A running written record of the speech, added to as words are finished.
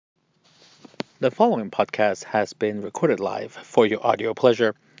The following podcast has been recorded live for your audio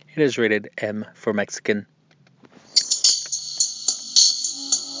pleasure. It is rated M for Mexican.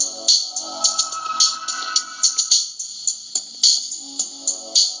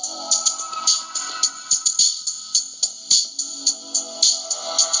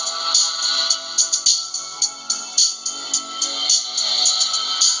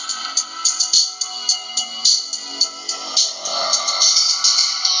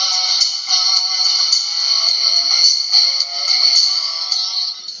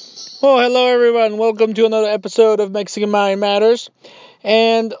 Well, hello everyone. Welcome to another episode of Mexican Mind Matters.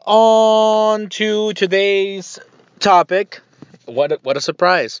 And on to today's topic. What a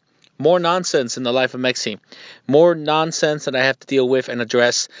surprise. More nonsense in the life of Mexi. More nonsense that I have to deal with and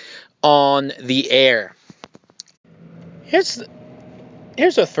address on the air. Here's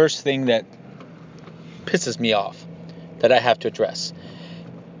the first thing that pisses me off that I have to address.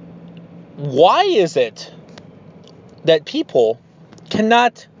 Why is it that people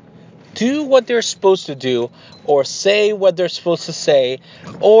cannot do what they're supposed to do, or say what they're supposed to say,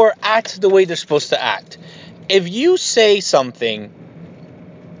 or act the way they're supposed to act? If you say something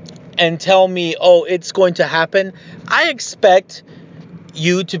and tell me, oh, it's going to happen, I expect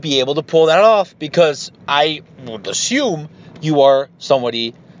you to be able to pull that off, because I would assume you are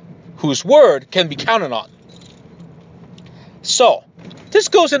somebody whose word can be counted on. So, this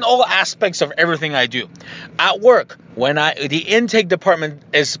goes in all aspects of everything I do. At work, when the intake department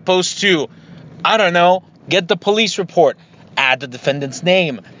is supposed to, get the police report, add the defendant's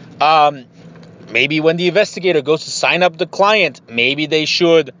name. Maybe when the investigator goes to sign up the client, maybe they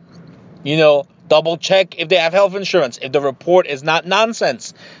should, double check if they have health insurance, if the report is not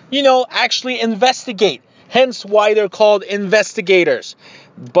nonsense. Actually investigate. Hence why they're called investigators.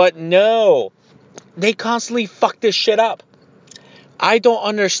 But no, they constantly fuck this shit up. I don't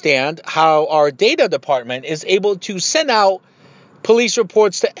understand how our data department is able to send out police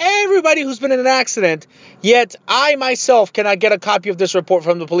reports to everybody who's been in an accident, yet I myself cannot get a copy of this report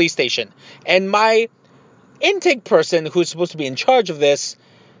from the police station. And my intake person, who's supposed to be in charge of this,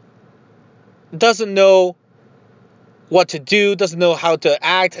 doesn't know what to do, doesn't know how to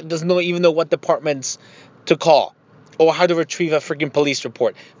act, doesn't even know what departments to call or how to retrieve a freaking police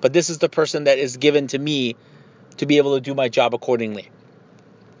report. But this is the person that is given to me to be able to do my job accordingly.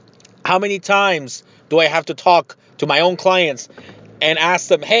 How many times do I have to talk to my own clients and ask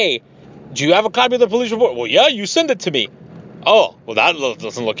them, hey, do you have a copy of the police report? Well, yeah, you send it to me. Oh, well, that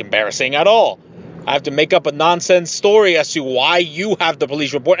doesn't look embarrassing at all. I have to make up a nonsense story as to why you have the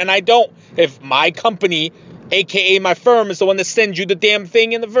police report, and I don't. If my company, aka my firm, is the one that sends you the damn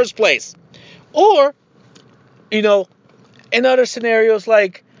thing in the first place. Or, in other scenarios,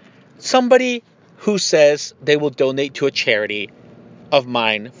 like somebody who says they will donate to a charity of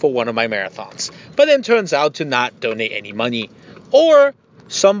mine for one of my marathons, but then turns out to not donate any money. Or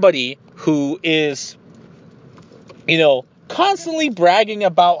somebody who is, constantly bragging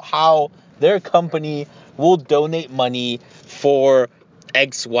about how their company will donate money for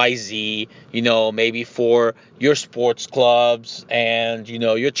XYZ, maybe for your sports clubs and,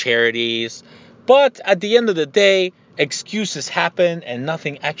 your charities. But at the end of the day, excuses happen and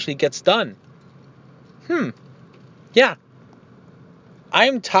nothing actually gets done. Yeah.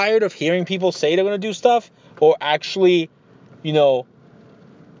 I'm tired of hearing people say they're going to do stuff or actually, give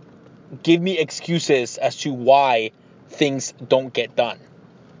me excuses as to why things don't get done.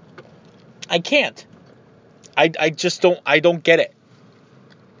 I can't. I just don't get it.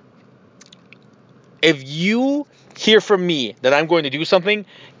 If you hear from me that I'm going to do something,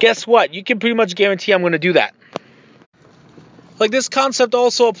 guess what? You can pretty much guarantee I'm going to do that. Like, this concept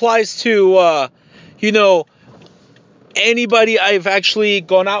also applies to, anybody I've actually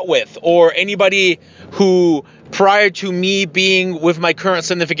gone out with, or anybody who, prior to me being with my current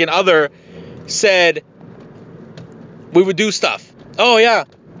significant other, said we would do stuff. Oh yeah,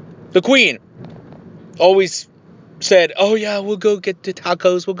 the Queen always said, oh yeah, we'll go get the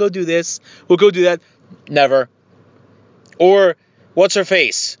tacos, we'll go do this, we'll go do that. Never. Or what's her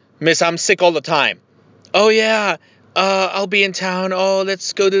face? Miss I'm sick all the time. Oh yeah, I'll be in town. Oh,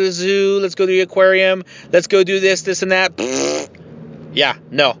 let's go to the zoo, let's go to the aquarium, let's go do this and that. Yeah,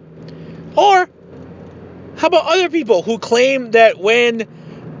 no. Or how about other people who claim that when,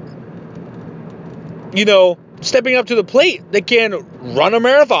 stepping up to the plate, they can run a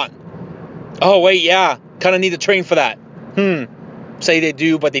marathon? Oh, wait, yeah, kind of need to train for that. Say they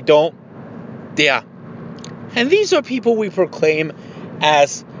do, but they don't. Yeah. And these are people we proclaim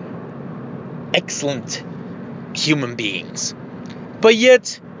as excellent human beings. But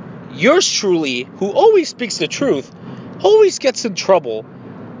yet, yours truly, who always speaks the truth, always gets in trouble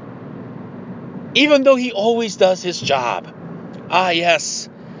Even though he always does his job. Ah, yes.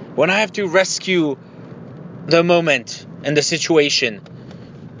 When I have to rescue the moment and the situation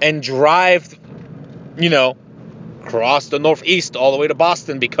and drive, across the Northeast all the way to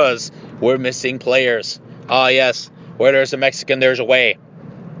Boston because we're missing players. Ah, yes. Where there's a Mexican, there's a way.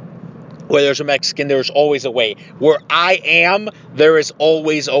 Where there's a Mexican, there's always a way. Where I am, there is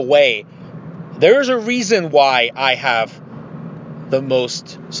always a way. There's a reason why I have the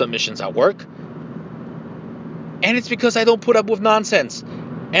most submissions at work. And it's because I don't put up with nonsense.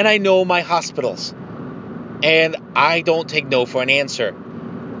 And I know my hospitals. And I don't take no for an answer.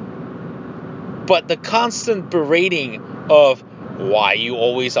 But the constant berating of why you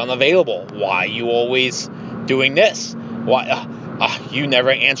always unavailable? Why you always doing this? Why you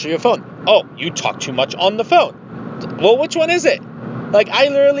never answer your phone? Oh, you talk too much on the phone. Well, which one is it? Like, I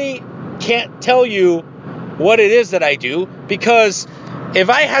literally can't tell you what it is that I do, because if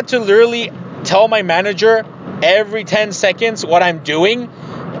I had to literally tell my manager every 10 seconds what I'm doing,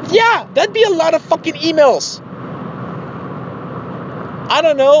 yeah, that'd be a lot of fucking emails. I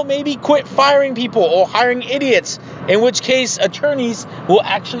don't know, maybe quit firing people or hiring idiots, in which case attorneys will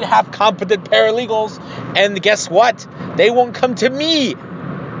actually have competent paralegals, and guess what? They won't come to me,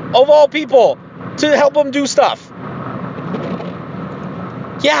 of all people, to help them do stuff.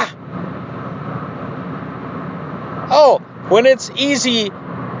 Yeah. Oh, when it's easy,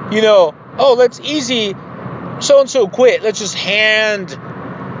 let's easy, so-and-so quit. Let's just hand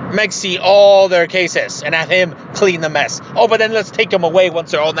Mexi all their cases and have him clean the mess. Oh, but then let's take them away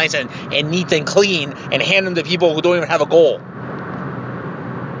once they're all nice and neat and clean and hand them to people who don't even have a goal.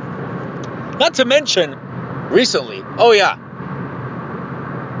 Not to mention, recently,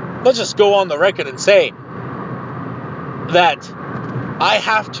 let's just go on the record and say that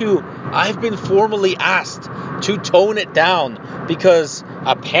I've been formally asked to tone it down because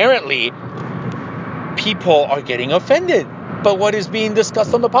apparently people are getting offended by what is being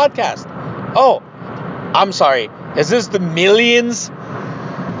discussed on the podcast. Oh, I'm sorry. Is this the millions?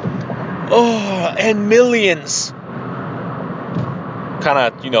 Oh, and millions. Kind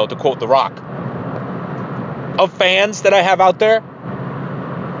of, to quote The Rock, of fans that I have out there?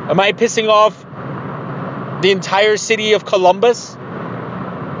 Am I pissing off the entire city of Columbus?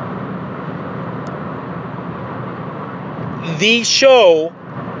 The show,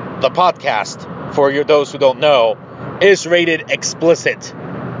 the podcast, for those who don't know, is rated explicit,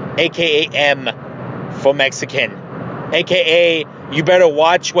 aka M for Mexican, aka you better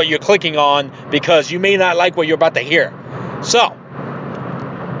watch what you're clicking on because you may not like what you're about to hear. So,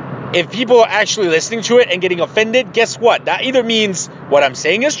 if people are actually listening to it and getting offended, guess what? That either means what I'm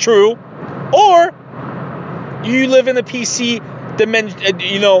saying is true, or you live in a PC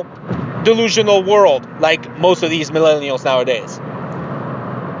delusional world like most of these millennials nowadays.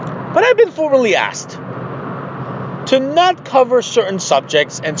 But I've been formally asked to not cover certain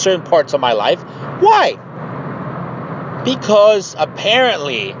subjects and certain parts of my life. Why? Because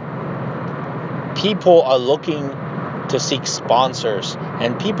apparently people are looking to seek sponsors,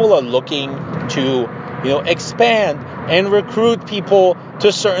 and people are looking to, expand and recruit people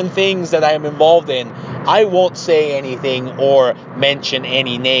to certain things that I am involved in. I won't say anything or mention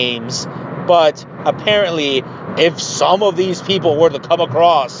any names, but apparently if some of these people were to come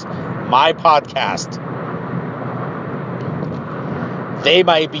across my podcast, they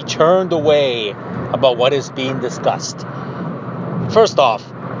might be turned away about what is being discussed. First off,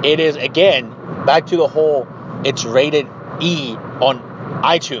 it is, again, back to the whole, it's rated E on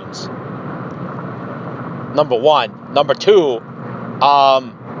iTunes. Number one. Number two,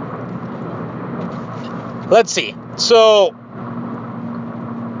 let's see. So,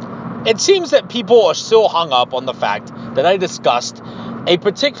 it seems that people are still hung up on the fact that I discussed a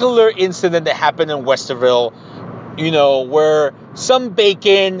particular incident that happened in Westerville, where some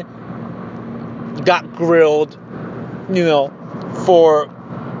bacon got grilled, for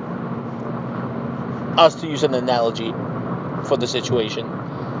us to use an analogy for the situation,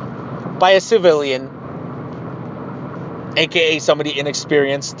 by a civilian, aka somebody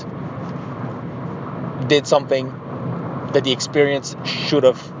inexperienced, did something that the experience should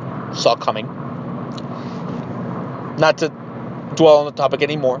have saw coming. Not to dwell on the topic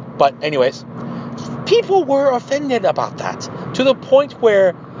anymore, but anyways, people were offended about that to the point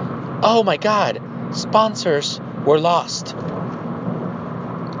where, oh my God, sponsors were lost.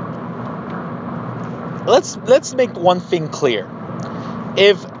 Let's make one thing clear.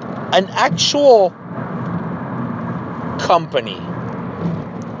 If an actual company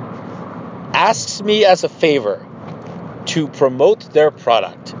asks me as a favor to promote their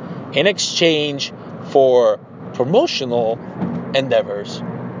product in exchange for promotional endeavors,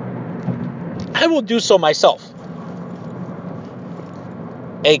 I will do so myself.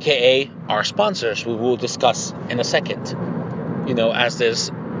 AKA our sponsors, we will discuss in a second, as this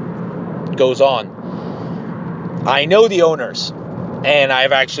goes on. I know the owners, and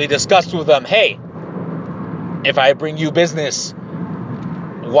I've actually discussed with them, hey, if I bring you business,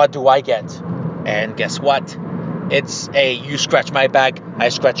 what do I get? And guess what? It's you scratch my back, I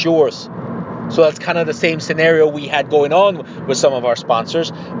scratch yours. So that's kind of the same scenario we had going on with some of our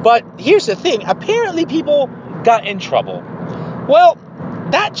sponsors. But here's the thing. Apparently people got in trouble. Well,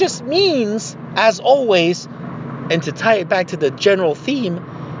 that just means, as always, and to tie it back to the general theme,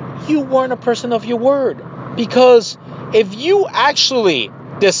 you weren't a person of your word. Because if you actually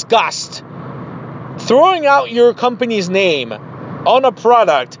discussed throwing out your company's name on a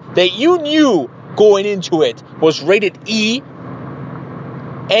product that you knew going into it was rated E,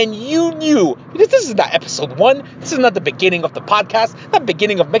 and you knew, because this is not episode 1, this is not the beginning of the podcast, not the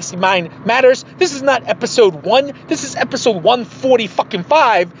beginning of MexiMind Matters, this is not episode 1, this is episode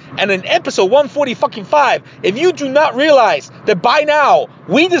 140-5, and in episode 140-5, if you do not realize that by now,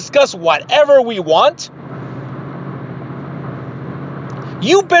 we discuss whatever we want,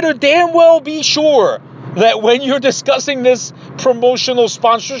 you better damn well be sure that when you're discussing this promotional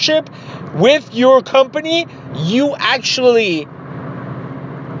sponsorship with your company, you actually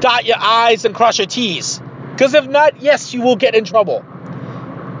dot your I's and cross your T's. Because if not, yes, you will get in trouble.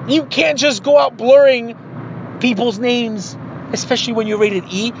 You can't just go out blurring people's names, especially when you're rated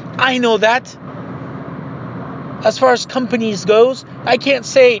E. I know that. As far as companies goes, I can't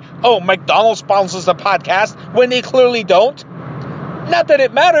say, oh, McDonald's sponsors the podcast when they clearly don't. Not that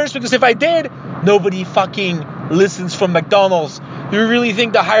it matters, because if I did, nobody fucking listens from McDonald's. You really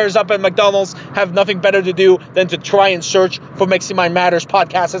think the hires up at McDonald's have nothing better to do than to try and search for MexiMind Matters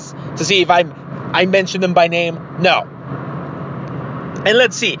podcasts to see if I mention them by name? No. And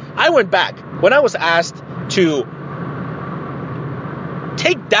let's see. I went back when I was asked to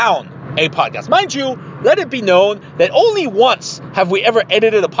take down a podcast. Mind you, let it be known that only once have we ever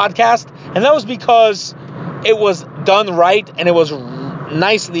edited a podcast, and that was because it was done right and it was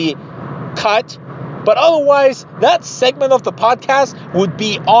nicely cut. But otherwise, that segment of the podcast would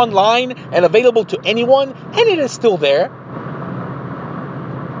be online and available to anyone, and it is still there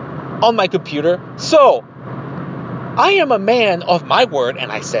on my computer. So, I am a man of my word,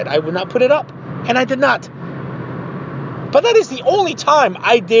 and I said I would not put it up, and I did not. But that is the only time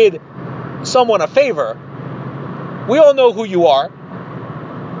I did someone a favor. We all know who you are,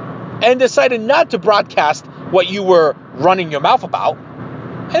 and decided not to broadcast what you were running your mouth about.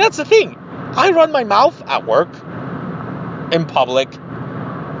 And that's the thing. I run my mouth at work, in public,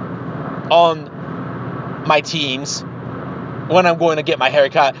 on my teams, when I'm going to get my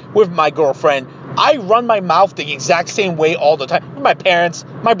haircut, with my girlfriend. I run my mouth the exact same way all the time. With my parents,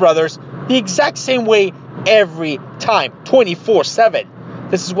 my brothers, the exact same way every time, 24/7.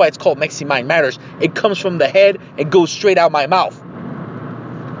 This is why it's called MexiMind Matters. It comes from the head and goes straight out my mouth.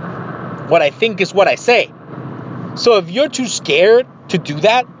 What I think is what I say. So if you're too scared to do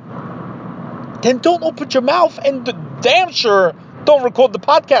that, then don't open your mouth, and damn sure don't record the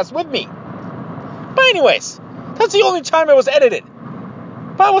podcast with me. But anyways, that's the only time it was edited.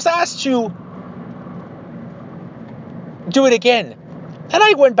 But I was asked to do it again. And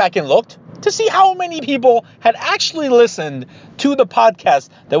I went back and looked to see how many people had actually listened to the podcast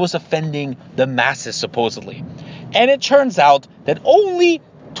that was offending the masses, supposedly. And it turns out that only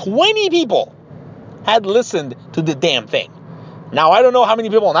 20 people had listened to the damn thing. Now, I don't know how many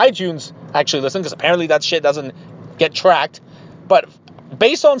people on iTunes actually listen, because apparently that shit doesn't get tracked. But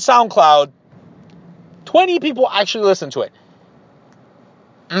based on SoundCloud, 20 people actually listen to it.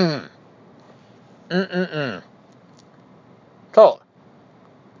 So,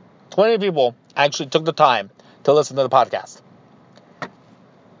 20 people actually took the time to listen to the podcast.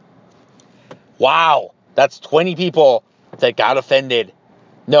 Wow, that's 20 people that got offended.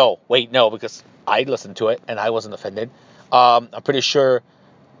 No, because I listened to it and I wasn't offended. I'm pretty sure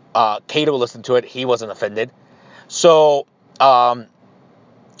Cato listened to it. He wasn't offended. So, out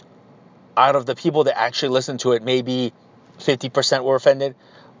of the people that actually listened to it, maybe 50% were offended.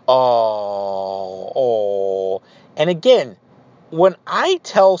 Oh. And again, when I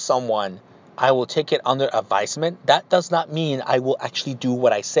tell someone I will take it under advisement, that does not mean I will actually do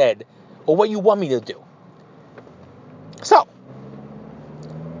what I said or what you want me to do. So,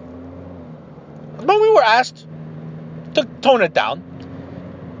 when we were asked to tone it down,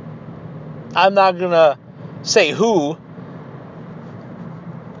 I'm not going to say who,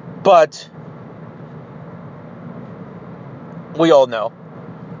 but we all know.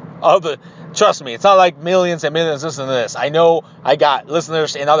 Trust me, it's not like millions and millions listen to this. I know I got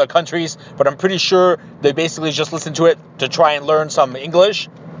listeners in other countries, but I'm pretty sure they basically just listen to it to try and learn some English.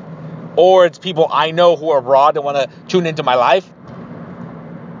 Or it's people I know who are abroad and want to tune into my life.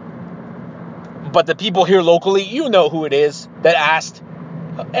 But the people here locally, you know who it is that asked.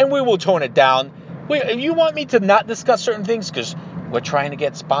 And we will tone it down. If you want me to not discuss certain things because we're trying to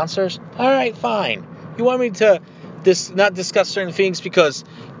get sponsors, all right, fine. You want me to not discuss certain things because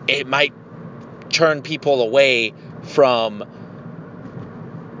it might turn people away from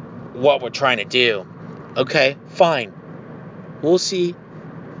what we're trying to do. Okay, fine. We'll see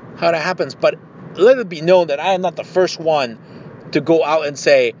how that happens. But let it be known that I am not the first one to go out and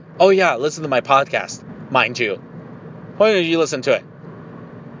say, oh yeah, listen to my podcast. Mind you. Why don't you listen to it?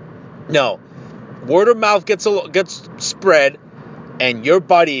 No. Word of mouth gets spread, and your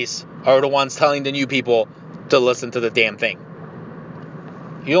buddies are the ones telling the new people to listen to the damn thing.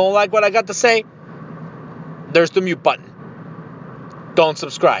 You don't like what I got to say? There's the mute button. Don't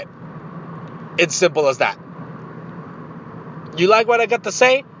subscribe. It's simple as that. You like what I got to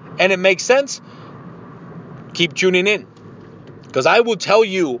say, and it makes sense? Keep tuning in. Because I will tell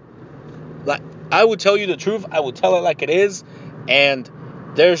you the truth. I will tell it like it is, and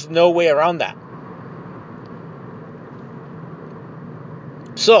there's no way around that.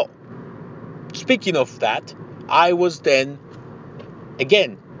 So, speaking of that, I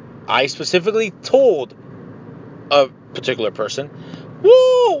specifically told a particular person,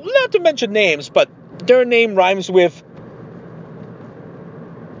 not to mention names, but their name rhymes with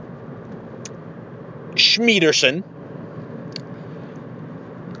Schmiederson,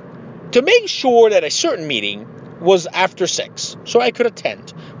 to make sure that a certain meeting was after 6, so I could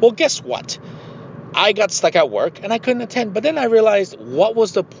attend. Well, guess what? I got stuck at work and I couldn't attend. But then I realized, what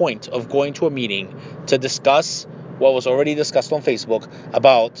was the point of going to a meeting to discuss what was already discussed on Facebook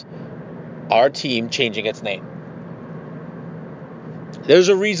about our team changing its name? There's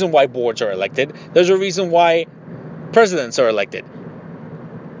a reason why boards are elected. There's a reason why presidents are elected.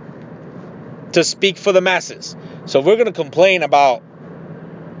 To speak for the masses. So if we're going to complain about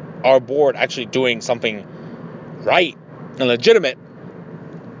our board actually doing something right and legitimate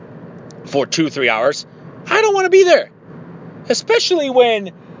for 2-3 hours, I don't want to be there. Especially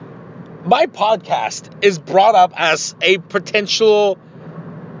when my podcast is brought up as a potential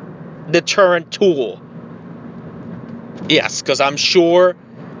deterrent tool. Yes, because I'm sure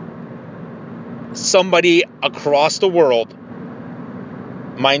somebody across the world,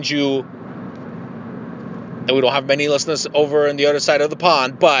 mind you, and we don't have many listeners over on the other side of the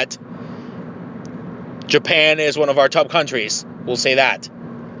pond, but Japan is one of our top countries. We'll say that.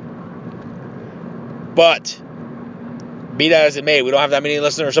 But be that as it may, we don't have that many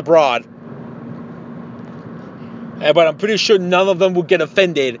listeners abroad. But I'm pretty sure none of them will get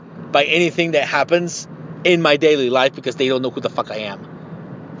offended by anything that happens in my daily life because they don't know who the fuck I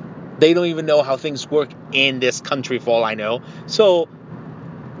am. They don't even know how things work in this country for all I know. So,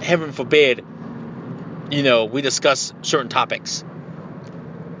 heaven forbid, we discuss certain topics.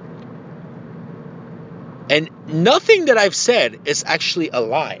 And nothing that I've said is actually a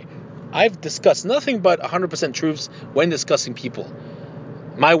lie. I've discussed nothing but 100% truths when discussing people.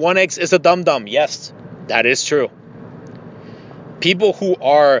 My 1X is a dum-dum. Yes, that is true. People who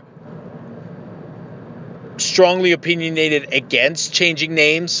are strongly opinionated against changing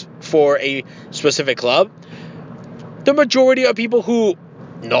names for a specific club, the majority are people who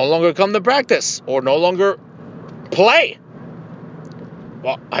no longer come to practice or no longer play.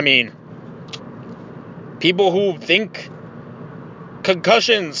 Well, I mean, people who think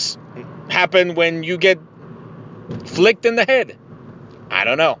concussions happen when you get flicked in the head. I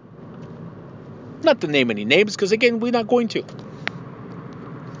don't know. Not to name any names, because again, we're not going to.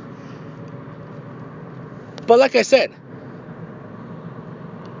 But like I said,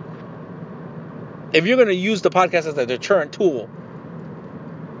 if you're going to use the podcast as a deterrent tool,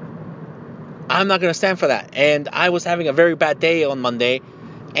 I'm not going to stand for that. And I was having a very bad day on Monday,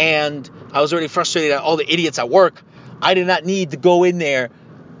 and I was already frustrated at all the idiots at work. I did not need to go in there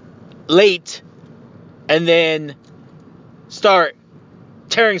late and then start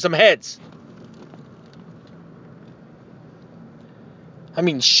tearing some heads. I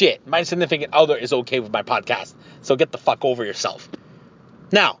mean, shit. My significant other is okay with my podcast, so get the fuck over yourself.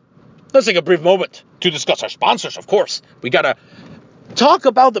 Now, let's take a brief moment to discuss our sponsors, of course. We gotta talk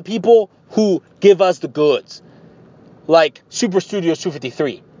about the people who give us the goods, like Super Studio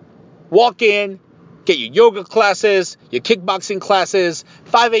 253. Walk in, get your yoga classes, your kickboxing classes,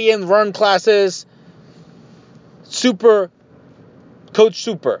 5 a.m. run classes. Coach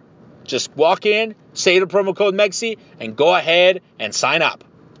Super. Just walk in, say the promo code MEXI, and go ahead and sign up.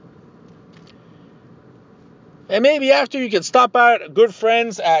 And maybe after you can stop out good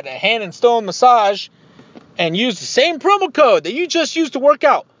friends at Hand and Stone Massage and use the same promo code that you just used to work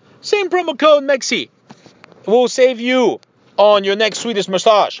out. Same promo code Mexi. Will save you on your next Swedish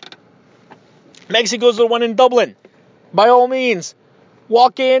massage. Mexi goes to the one in Dublin. By all means,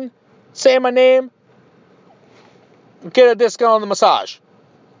 walk in, say my name, get a discount on the massage.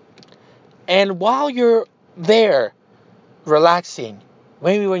 And while you're there, relaxing,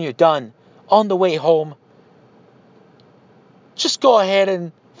 maybe when you're done, on the way home, just go ahead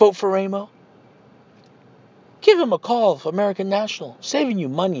and vote for Ramo. Give him a call for American National, saving you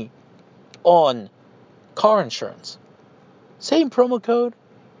money on car insurance. Same promo code.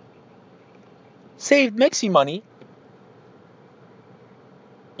 Save Mexi money.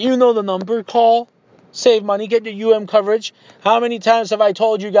 You know the number. Call. Save money. Get your UM coverage. How many times have I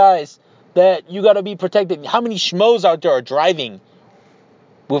told you guys that you got to be protected? How many schmoes out there are driving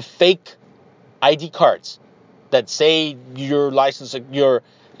with fake ID cards that say your license, your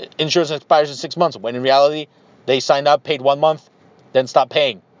insurance expires in 6 months, when in reality they signed up, paid 1 month, then stopped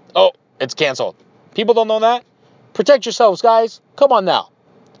paying. Oh, it's canceled. People don't know that. Protect yourselves, guys. Come on now.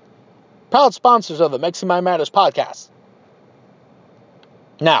 Proud sponsors of the Mexi Mind Matters podcast.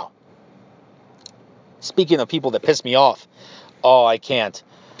 Now, speaking of people that piss me off, oh, I can't.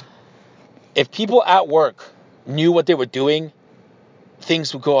 If people at work knew what they were doing,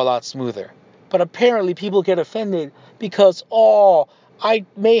 things would go a lot smoother. But apparently people get offended because, oh, I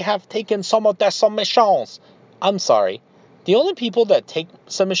may have taken some of their submissions. I'm sorry. The only people that take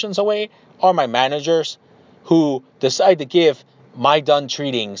submissions away are my managers who decide to give my done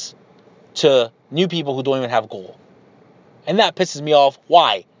treatings to new people who don't even have goal. And that pisses me off.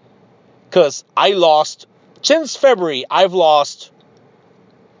 Why? Because since February, I've lost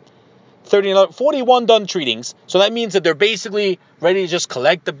 41 done treatings. So that means that they're basically ready to just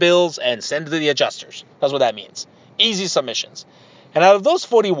collect the bills and send it to the adjusters. That's what that means. Easy submissions. And out of those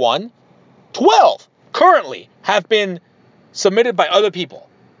 41, 12 currently have been submitted by other people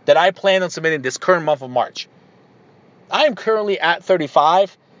that I plan on submitting this current month of March. I am currently at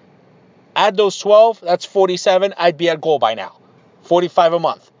 35. Add those 12, that's 47. I'd be at goal by now. 45 a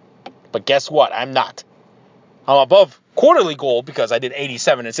month. But guess what? I'm not. I'm above quarterly goal because I did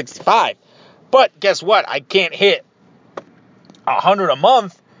 87 and 65. But guess what? I can't hit 100 a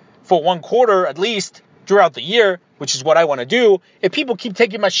month for 1 quarter at least throughout the year, which is what I want to do, if people keep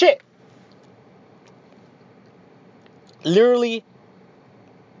taking my shit. Literally,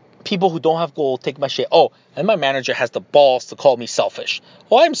 people who don't have goal take my shit. Oh, and my manager has the balls to call me selfish.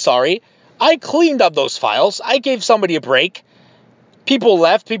 Well, I'm sorry. I cleaned up those files. I gave somebody a break. People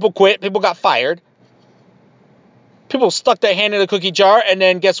left. People quit. People got fired. People stuck their hand in the cookie jar and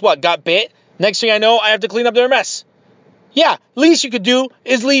then guess what? Got bit. Next thing I know, I have to clean up their mess. Yeah, least you could do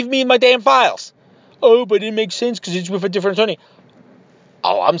is leave me my damn files. Oh, but it makes sense because it's with a different attorney.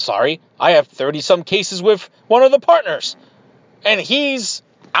 Oh, I'm sorry. I have 30-some cases with one of the partners. And he's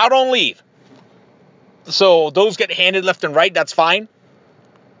out on leave. So those get handed left and right. That's fine.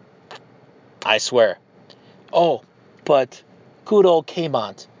 I swear. Oh, but good old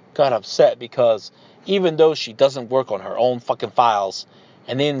Kmont got upset because even though she doesn't work on her own fucking files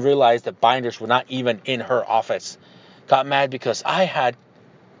and didn't realize that binders were not even in her office, got mad because I had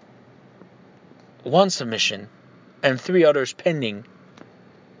 1 submission and 3 others pending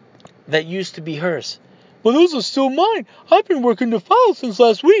that used to be hers. Well, those are still mine. I've been working the file since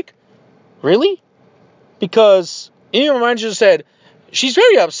last week. Really? Because my manager said she's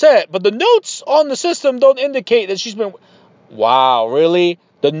very upset, but the notes on the system don't indicate that she's been... Wow, really?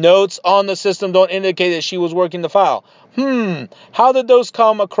 The notes on the system don't indicate that she was working the file. How did those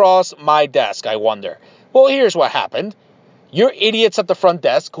come across my desk, I wonder? Well, here's what happened. Your idiots at the front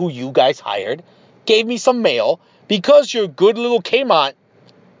desk, who you guys hired, gave me some mail because your good little Kmont,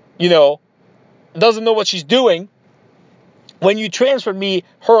 doesn't know what she's doing. When you transferred me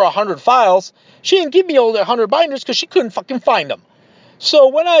her 100 files, she didn't give me all the 100 binders because she couldn't fucking find them. So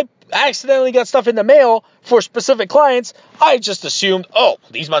when I accidentally got stuff in the mail for specific clients, I just assumed, oh,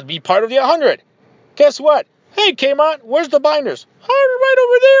 these must be part of the 100. Guess what? Hey, Kmont, where's the binders? Right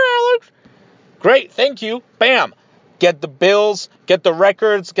over there, Alex. Great, thank you. Bam. Get the bills, get the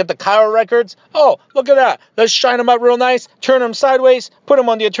records, get the Kyle records. Oh, look at that. Let's shine them up real nice, turn them sideways, put them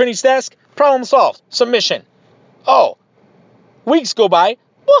on the attorney's desk. Problem solved. Submission. Oh, weeks go by.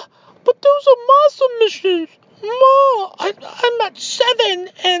 But those are my submissions. Ma, I'm at 7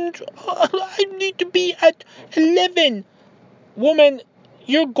 and I need to be at 11. Woman,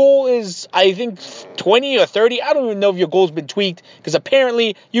 your goal is, I think, 20 or 30. I don't even know if your goal's been tweaked because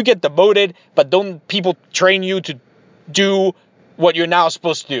apparently you get demoted, but don't people train you to do what you're now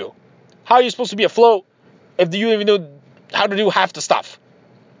supposed to do? How are you supposed to be afloat if you even know how to do half the stuff?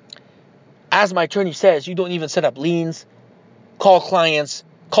 As my attorney says, you don't even set up liens, call clients,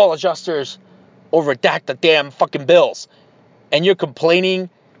 call adjusters, or redact the damn fucking bills. And you're complaining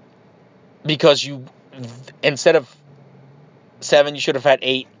because you, instead of 7, you should have had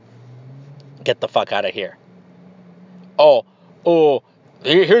 8. Get the fuck out of here. Oh,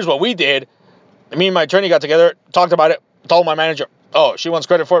 here's what we did. Me and my attorney got together, talked about it, told my manager, oh, she wants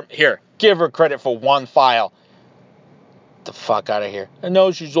credit for it? Here, give her credit for one file. The fuck out of here. I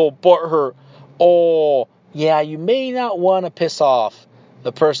know she's all butthurt. Oh, yeah, you may not want to piss off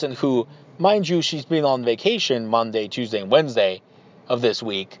the person who, mind you, she's been on vacation Monday, Tuesday, and Wednesday of this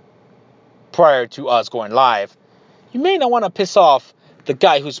week prior to us going live. You may not want to piss off the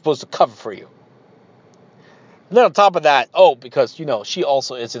guy who's supposed to cover for you. And then on top of that, because, she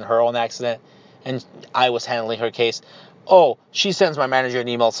also is in her own accident, and I was handling her case. She sends my manager an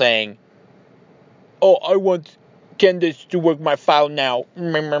email saying, I want Candace to work my file now.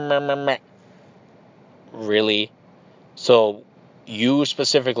 Really? So, you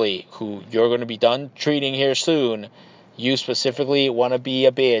specifically, who you're going to be done treating here soon, you specifically want to be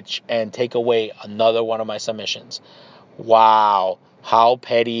a bitch and take away another one of my submissions. Wow. How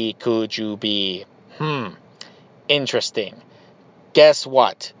petty could you be? Interesting. Guess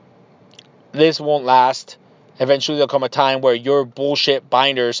what? This won't last. Eventually there'll come a time where your bullshit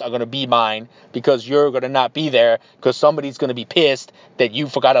binders are going to be mine because you're going to not be there because somebody's going to be pissed that you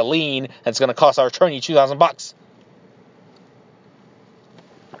forgot a lien that's going to cost our attorney $2,000.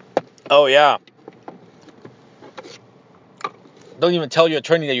 Oh, yeah. Don't even tell your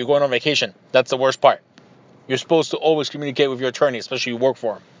attorney that you're going on vacation. That's the worst part. You're supposed to always communicate with your attorney, especially if you work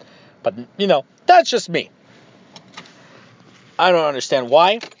for him. But, that's just me. I don't understand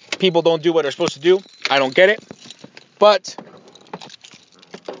why people don't do what they're supposed to do. I don't get it. But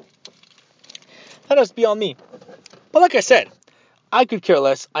that has to be on me. But like I said, I could care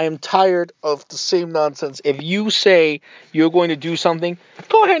less. I am tired of the same nonsense. If you say you're going to do something,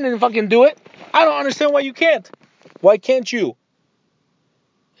 go ahead and fucking do it. I don't understand why you can't. Why can't you?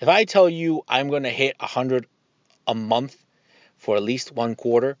 If I tell you I'm going to hit 100 a month for at least one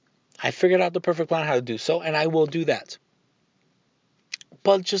quarter, I figured out the perfect plan how to do so, and I will do that.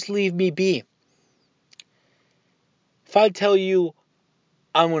 But just leave me be. If I tell you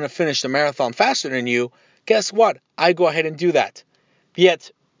I'm going to finish the marathon faster than you, guess what? I go ahead and do that.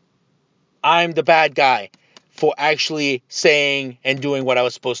 Yet, I'm the bad guy for actually saying and doing what I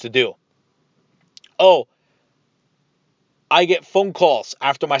was supposed to do. I get phone calls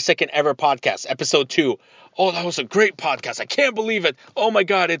after my second ever podcast, episode 2. That was a great podcast. I can't believe it. Oh my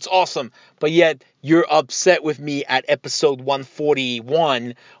God, it's awesome. But yet, you're upset with me at episode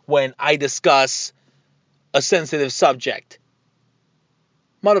 141 when I discuss a sensitive subject.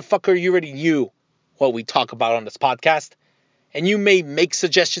 Motherfucker, you already knew what we talk about on this podcast. And you may make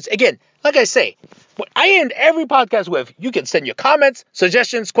suggestions. Again, like I say, what I end every podcast with, you can send your comments,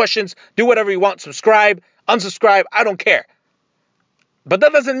 suggestions, questions, do whatever you want, subscribe, unsubscribe, I don't care. But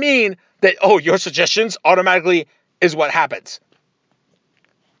that doesn't mean that, your suggestions automatically is what happens.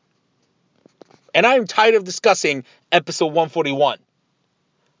 And I'm tired of discussing episode 141.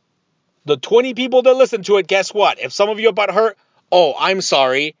 The 20 people that listen to it, guess what? If some of you are butthurt, I'm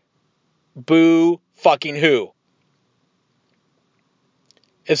sorry. Boo fucking who.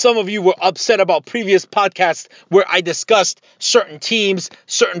 If some of you were upset about previous podcasts where I discussed certain teams,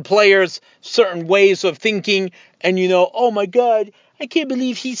 certain players, certain ways of thinking, and oh my God, I can't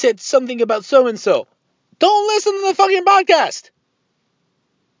believe he said something about so-and-so. Don't listen to the fucking podcast.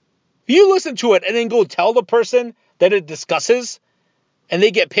 You listen to it and then go tell the person that it discusses, and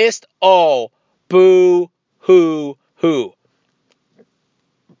they get pissed. Boo, hoo.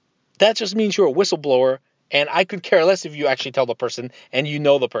 That just means you're a whistleblower, and I could care less if you actually tell the person and you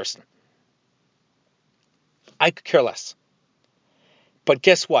know the person. I could care less. But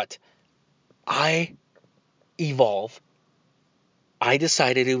guess what? I evolve. I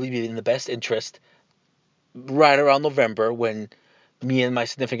decided it would be in the best interest right around November when me and my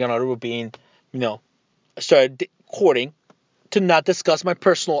significant other were being, started courting, to not discuss my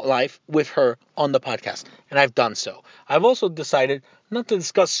personal life with her on the podcast. And I've done so. I've also decided not to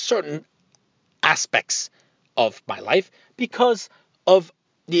discuss certain aspects of my life because of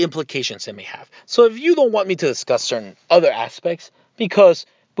the implications it may have. So if you don't want me to discuss certain other aspects because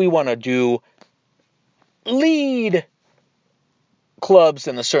we want to do lead clubs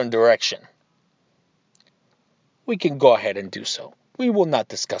in a certain direction, we can go ahead and do so. We will not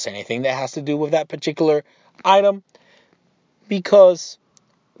discuss anything that has to do with that particular item because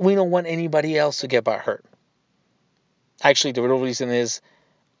we don't want anybody else to get hurt. Actually, the real reason is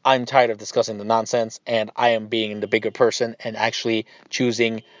I'm tired of discussing the nonsense, and I am being the bigger person and actually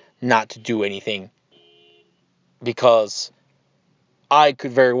choosing not to do anything, because I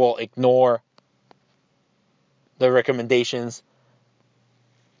could very well ignore the recommendations,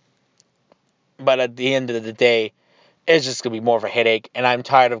 but at the end of the day, it's just going to be more of a headache, and I'm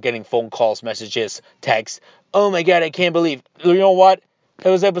tired of getting phone calls, messages, texts. Oh my god, I can't believe. You know what? It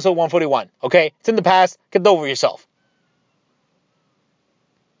was episode 141, okay? It's in the past. Get over yourself.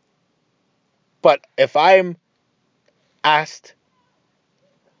 But if I'm asked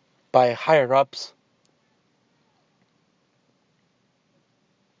by higher ups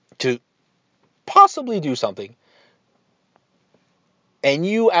to possibly do something, and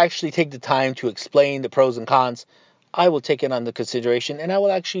you actually take the time to explain the pros and cons, I will take it under consideration, and I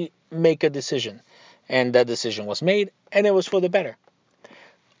will actually make a decision. And that decision was made, and it was for the better.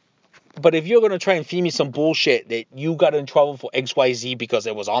 But if you're going to try and feed me some bullshit that you got in trouble for XYZ because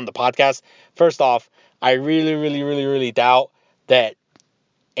it was on the podcast, first off, I really, really, really, really doubt that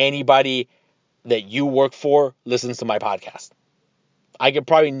anybody that you work for listens to my podcast. I could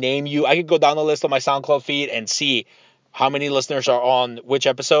probably name you. I could go down the list on my SoundCloud feed and see how many listeners are on which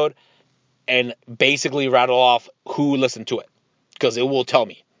episode and basically rattle off who listened to it, because it will tell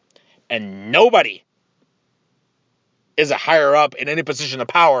me. And nobody is a higher up in any position of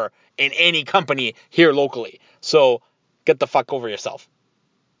power in any company here locally. So get the fuck over yourself.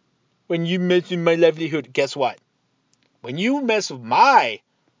 When you mess with my livelihood, guess what? When you mess with my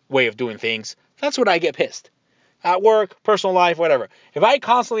way of doing things, that's when I get pissed. At work, personal life, whatever. If I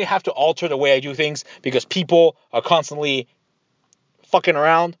constantly have to alter the way I do things because people are constantly fucking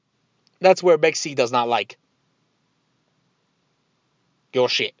around, that's where Bexy does not like your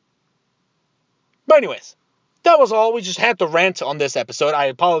shit. But anyways, that was all. We just had to rant on this episode. I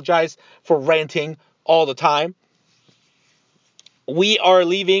apologize for ranting all the time. We are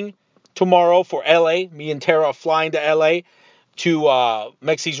leaving tomorrow for LA. Me and Tara are flying to LA to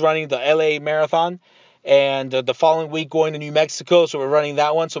Mexi's running the LA Marathon. And the following week going to New Mexico. So we're running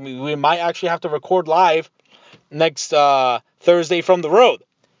that one. So we might actually have to record live next Thursday from the road.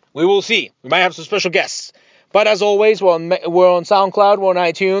 We will see. We might have some special guests. But as always, we're on SoundCloud, we're on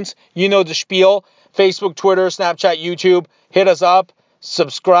iTunes. You know the spiel. Facebook, Twitter, Snapchat, YouTube. Hit us up.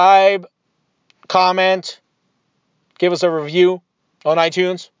 Subscribe. Comment. Give us a review on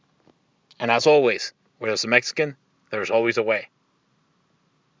iTunes. And as always, where there's a Mexican, there's always a way.